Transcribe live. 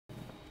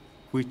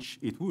which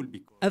it will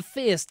be. A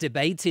fierce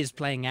debate is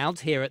playing out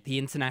here at the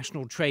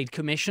International Trade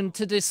Commission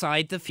to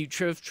decide the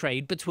future of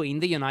trade between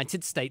the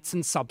United States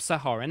and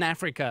sub-Saharan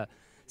Africa.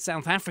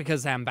 South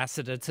Africa's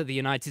ambassador to the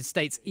United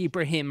States,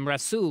 Ebrahim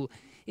Rasool,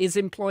 is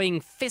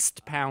employing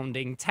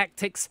fist-pounding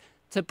tactics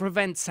to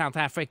prevent South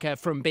Africa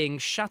from being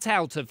shut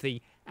out of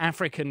the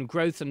African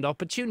Growth and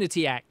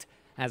Opportunity Act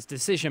as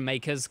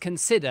decision-makers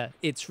consider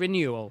its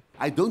renewal.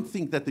 I don't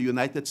think that the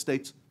United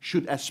States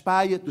should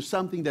aspire to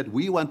something that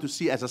we want to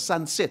see as a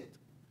sunset,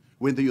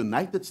 when the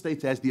United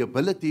States has the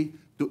ability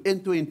to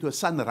enter into a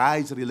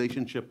sunrise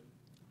relationship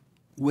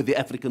with the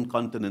African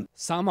continent.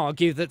 Some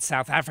argue that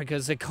South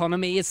Africa's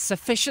economy is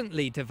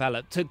sufficiently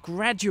developed to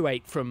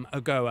graduate from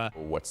AGOA.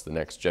 What's the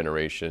next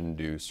generation?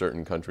 Do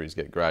certain countries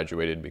get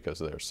graduated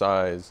because of their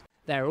size?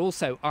 They're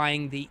also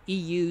eyeing the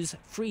EU's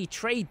free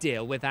trade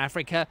deal with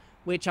Africa,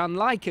 which,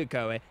 unlike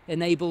AGOA,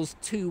 enables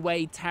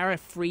two-way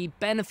tariff-free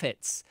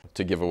benefits.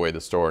 To give away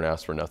the store and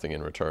ask for nothing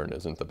in return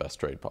isn't the best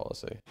trade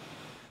policy.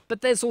 But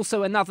there's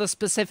also another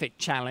specific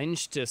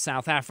challenge to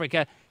South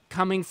Africa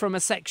coming from a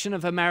section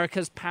of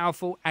America's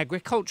powerful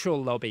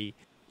agricultural lobby.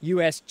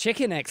 US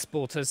chicken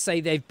exporters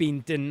say they've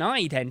been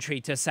denied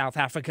entry to South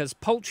Africa's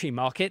poultry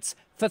markets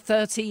for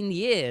 13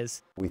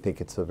 years. We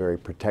think it's a very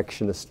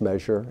protectionist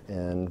measure,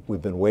 and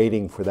we've been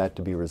waiting for that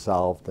to be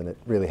resolved, and it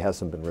really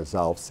hasn't been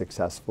resolved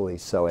successfully.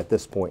 So at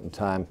this point in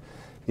time,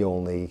 the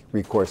only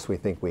recourse we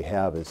think we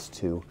have is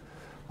to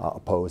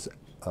oppose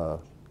the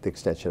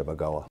extension of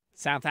AGOA.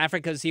 South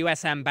Africa's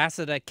US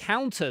ambassador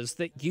counters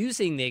that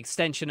using the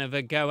extension of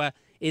AGOA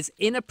is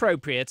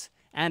inappropriate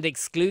and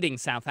excluding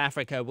South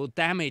Africa will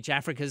damage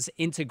Africa's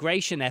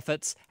integration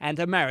efforts and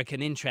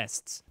American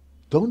interests.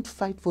 Don't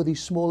fight for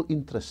these small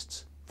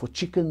interests, for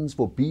chickens,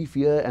 for beef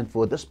here, and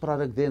for this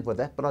product there, and for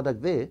that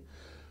product there.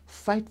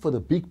 Fight for the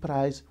big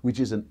prize, which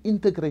is an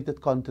integrated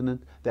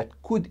continent that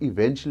could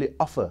eventually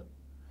offer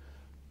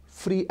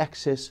free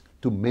access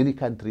to many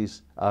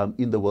countries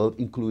in the world,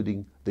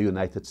 including the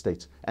United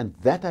States. And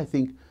that, I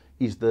think,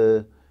 is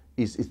the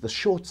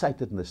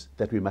short-sightedness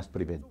that we must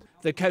prevent.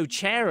 The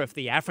co-chair of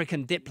the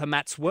African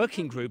Diplomats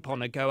Working Group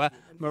on AGOA,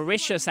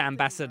 Mauritius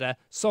Ambassador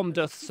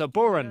Somduth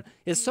Saboran,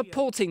 is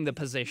supporting the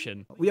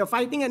position. We are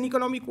fighting an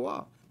economic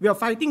war. We are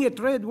fighting a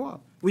trade war.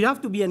 We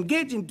have to be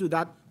engaged into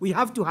that. We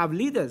have to have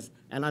leaders.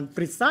 And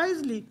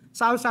precisely,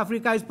 South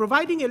Africa is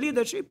providing a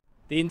leadership.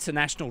 The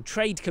International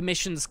Trade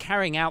Commission's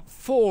carrying out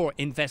 4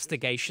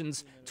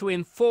 investigations to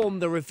inform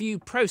the review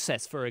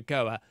process for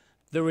AGOA.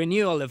 The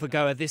renewal of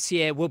AGOA this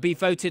year will be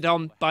voted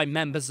on by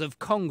members of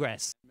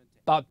Congress.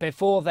 But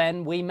before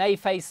then, we may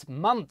face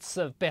months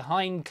of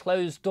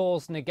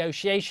behind-closed-doors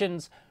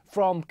negotiations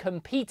from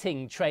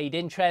competing trade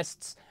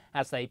interests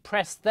as they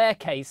press their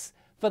case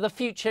for the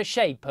future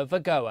shape of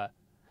AGOA.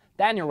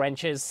 Daniel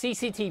Wrenches,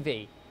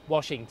 CCTV,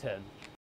 Washington.